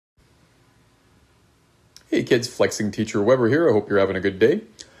Hey kids, Flexing Teacher Weber here. I hope you're having a good day.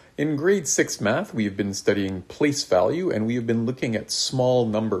 In grade 6 math, we've been studying place value and we have been looking at small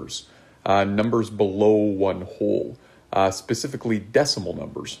numbers, numbers below one whole, specifically decimal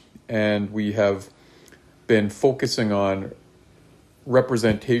numbers. And we have been focusing on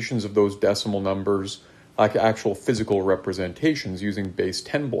representations of those decimal numbers, like actual physical representations using base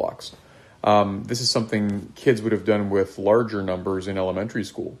 10 blocks. This is something kids would have done with larger numbers in elementary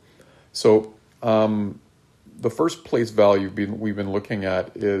school. So, the first place value we've been looking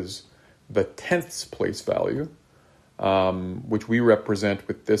at is the tenths place value, which we represent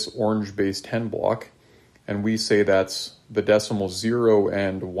with this orange base 10 block. And we say that's the decimal 0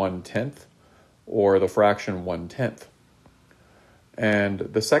 and 1/10, or the fraction 1/10. And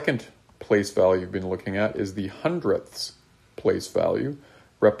the second place value we've been looking at is the hundredths place value,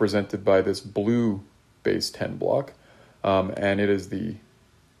 represented by this blue base 10 block. And it is the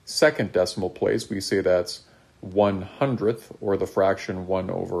second decimal place. We say that's 1/100th, or the fraction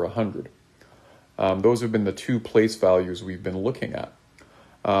 1/100. Those have been the two place values we've been looking at.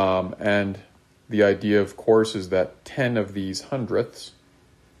 And the idea, of course, is that 10 of these hundredths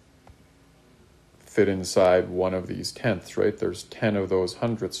fit inside one of these tenths, right? There's 10 of those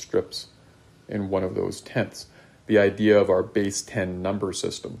hundredth strips in one of those tenths. The idea of our base 10 number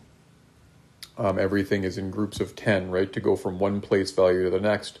system. Everything is in groups of 10, right? To go from one place value to the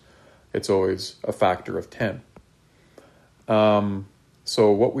next, it's always a factor of 10.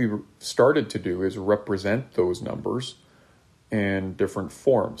 So what we started to do is represent those numbers in different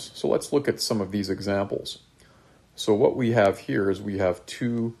forms. So let's look at some of these examples. So what we have here is we have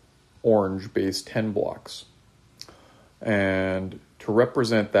two orange base 10 blocks. And to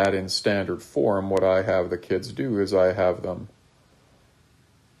represent that in standard form, what I have the kids do is I have them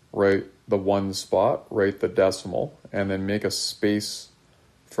write the one spot, write the decimal, and then make a space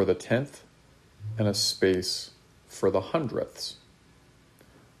for the tenth and a space for the hundredths.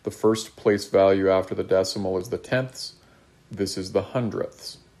 The first place value after the decimal is the tenths. This is the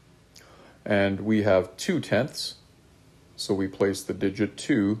hundredths. And we have 2/10ths, so we place the digit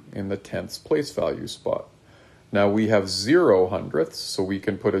 2 in the tenths place value spot. Now we have 0 hundredths, so we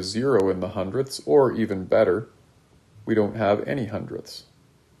can put a 0 in the hundredths, or even better, we don't have any hundredths.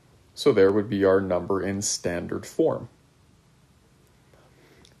 So there would be our number in standard form.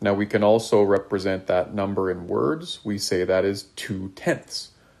 Now we can also represent that number in words. We say that is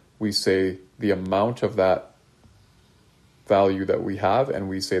 2/10ths. We say the amount of that value that we have, and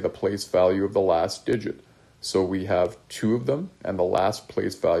we say the place value of the last digit. So we have two of them, and the last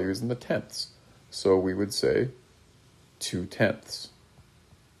place value is in the tenths. So we would say 2/10ths.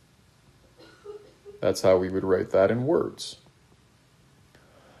 That's how we would write that in words.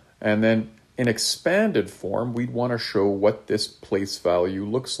 And then in expanded form, we'd want to show what this place value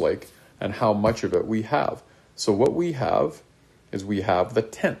looks like and how much of it we have. So what we have is we have the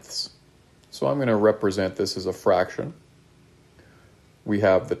tenths. So I'm going to represent this as a fraction. We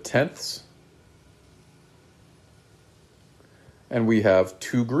have the tenths, and we have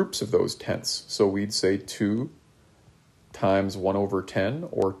two groups of those tenths. So we'd say 2 times 1/10,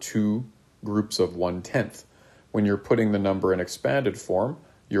 or two groups of 1/10. When you're putting the number in expanded form,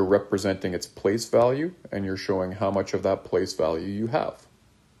 you're representing its place value, and you're showing how much of that place value you have.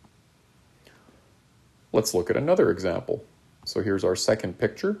 Let's look at another example. So here's our second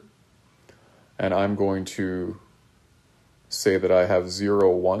picture, and I'm going to say that I have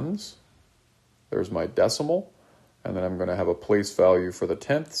 0 ones. There's my decimal, and then I'm going to have a place value for the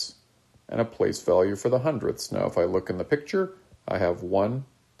tenths and a place value for the hundredths. Now if I look in the picture, I have 1,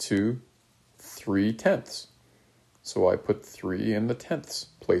 2, 3 tenths. So I put 3 in the tenths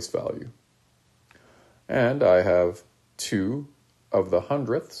place value. And I have 2 of the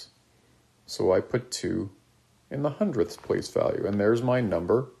hundredths, so I put 2 in the hundredths place value. And there's my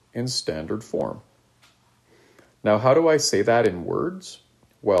number in standard form. Now how do I say that in words?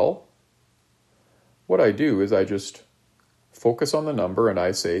 Well, what I do is I just focus on the number and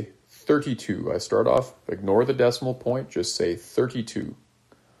I say 32. I start off, ignore the decimal point, just say 32.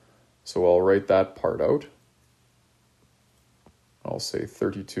 So I'll write that part out. I'll say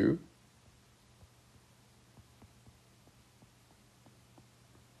 32.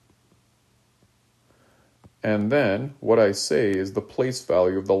 And then what I say is the place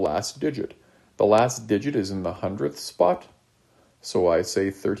value of the last digit. The last digit is in the hundredth spot, so I say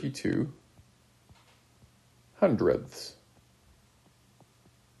 32 hundredths,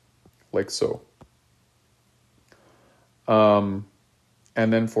 like so. And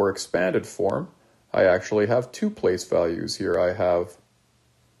then for expanded form, I actually have two place values here.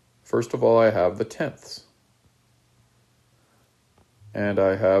 First of all, I have the tenths. And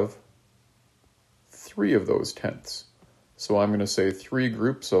I have 3 of those tenths. So I'm going to say 3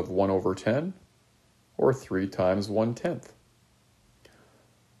 groups of 1 over 10, or 3 times 1/10.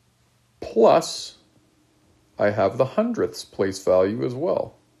 Plus, I have the hundredths place value as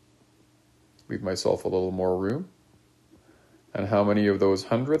well. Leave myself a little more room. And how many of those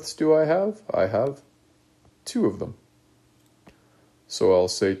hundredths do I have? I have 2 of them. So I'll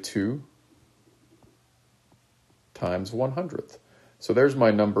say 2 times 1/100th. So there's my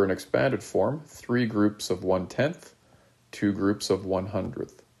number in expanded form, 3 groups of 1/10, 2 groups of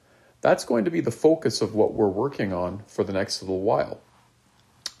 1/100th. That's going to be the focus of what we're working on for the next little while.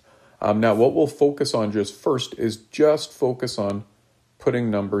 Now, what we'll focus on just first is just focus on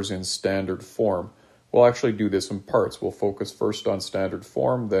putting numbers in standard form. We'll actually do this in parts. We'll focus first on standard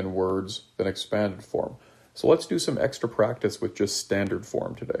form, then words, then expanded form. So let's do some extra practice with just standard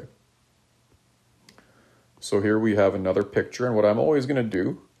form today. So here we have another picture, and what I'm always going to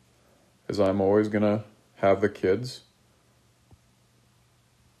do is I'm always going to have the kids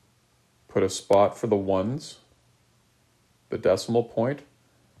put a spot for the ones, the decimal point,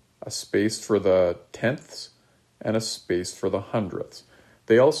 a space for the tenths, and a space for the hundredths.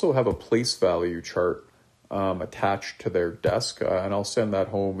 They also have a place value chart attached to their desk, and I'll send that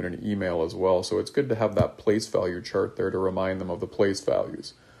home in an email as well. So it's good to have that place value chart there to remind them of the place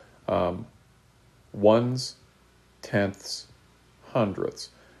values. Ones, tenths, hundredths.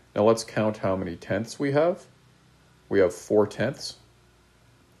 Now let's count how many tenths we have. We have 4 tenths.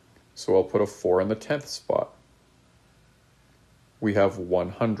 So I'll put a 4 in the tenth spot. We have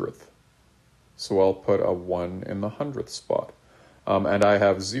 1/100th. So I'll put a 1 in the 100th spot. And I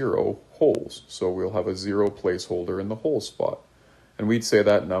have 0 holes. So we'll have a 0 placeholder in the hole spot. And we'd say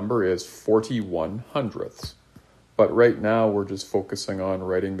that number is 41/100ths. But right now we're just focusing on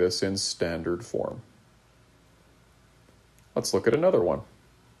writing this in standard form. Let's look at another one.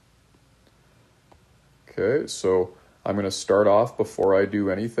 Okay, so I'm going to start off before I do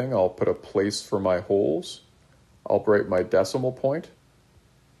anything. I'll put a place for my holes. I'll write my decimal point,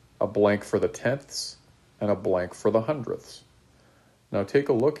 a blank for the tenths, and a blank for the hundredths. Now take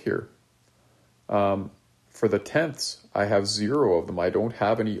a look here. For the tenths, I have 0 of them. I don't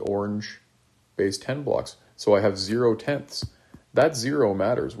have any orange base 10 blocks, so I have 0 tenths. That 0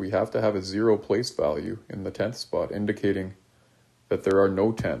 matters. We have to have a 0 place value in the tenth spot, indicating that there are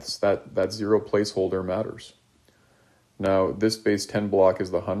no tenths. That 0 placeholder matters. Now, this base 10 block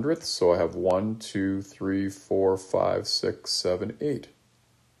is the hundredths, so I have 1, 2, 3, 4, 5, 6, 7, 8.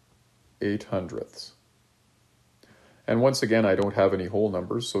 8 hundredths. And once again, I don't have any whole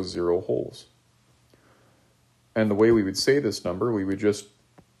numbers, so 0 holes. And the way we would say this number, we would just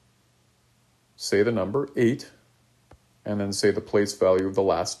say the number 8, and then say the place value of the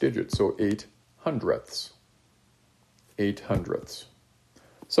last digit, so 8 hundredths. 8 hundredths.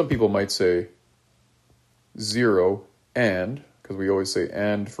 Some people might say 0 and, because we always say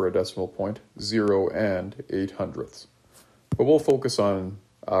and for a decimal point, 0 and 8 hundredths. But we'll focus on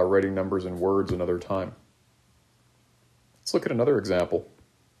writing numbers in words another time. Let's look at another example.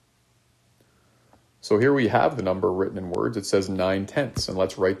 So here we have the number written in words. It says 9 tenths, and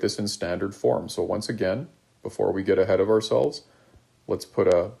let's write this in standard form. So once again, before we get ahead of ourselves, let's put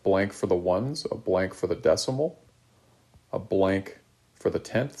a blank for the ones, a blank for the decimal, a blank for the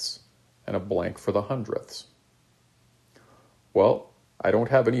tenths, and a blank for the hundredths. Well, I don't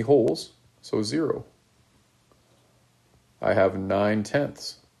have any holes, so 0. I have 9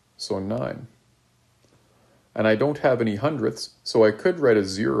 tenths, so 9. And I don't have any hundredths, so I could write a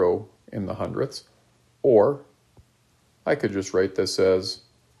 0 in the hundredths, or I could just write this as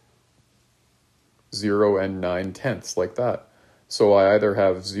 0 and 9 tenths, like that. So I either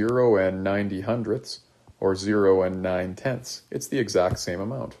have 0 and 90 hundredths, or 0 and 9 tenths. It's the exact same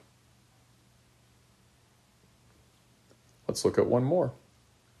amount. Let's look at one more.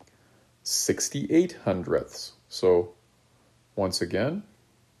 68 hundredths. So once again,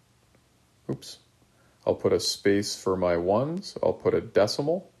 I'll put a space for my ones, I'll put a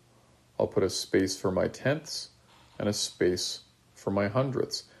decimal, I'll put a space for my tenths, and a space for my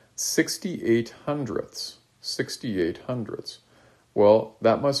hundredths. 68 hundredths. 68 hundredths. Well,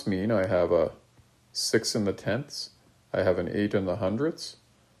 that must mean I have a 6 in the tenths, I have an 8 in the hundredths.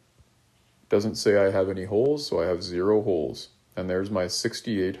 Doesn't say I have any holes, so I have 0 holes. And there's my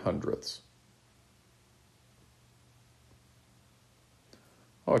 68 hundredths.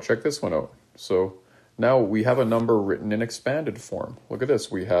 Oh, check this one out. So now we have a number written in expanded form. Look at this.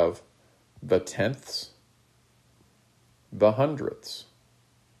 We have the tenths, the hundredths.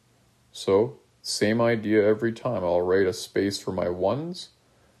 So same idea every time. I'll write a space for my ones,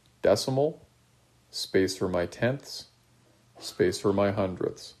 decimal, space for my tenths, space for my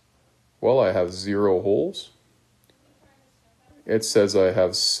hundredths. Well, I have 0 holes. It says I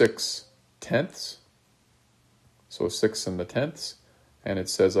have 6 tenths, so 6 in the tenths, and it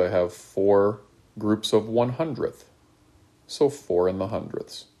says I have 4 groups of 1/100th, so 4 in the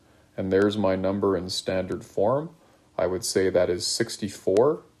hundredths. And there's my number in standard form. I would say that is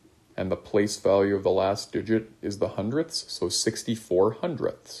 64, and the place value of the last digit is the hundredths, so 64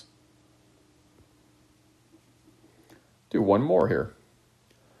 hundredths. Do one more here.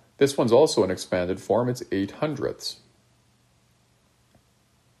 This one's also an expanded form. It's 8 hundredths.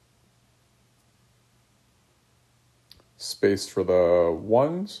 Space for the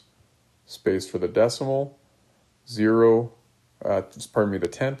ones, space for the decimal, 0, the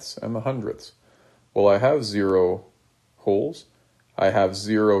tenths and the hundredths. Well, I have 0 holes, I have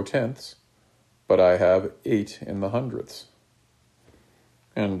 0 tenths, but I have 8 in the hundredths.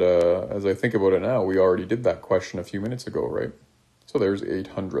 And as I think about it now, we already did that question a few minutes ago, right? So there's 8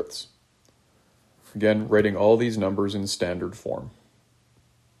 hundredths. Again, writing all these numbers in standard form.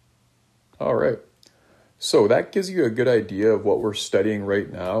 All right. So that gives you a good idea of what we're studying right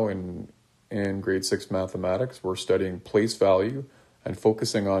now in grade 6 mathematics. We're studying place value and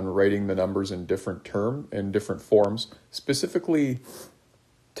focusing on writing the numbers in different forms. Specifically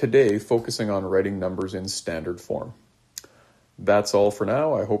today, focusing on writing numbers in standard form. That's all for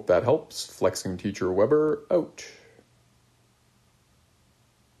now. I hope that helps. Flexing Teacher Weber out.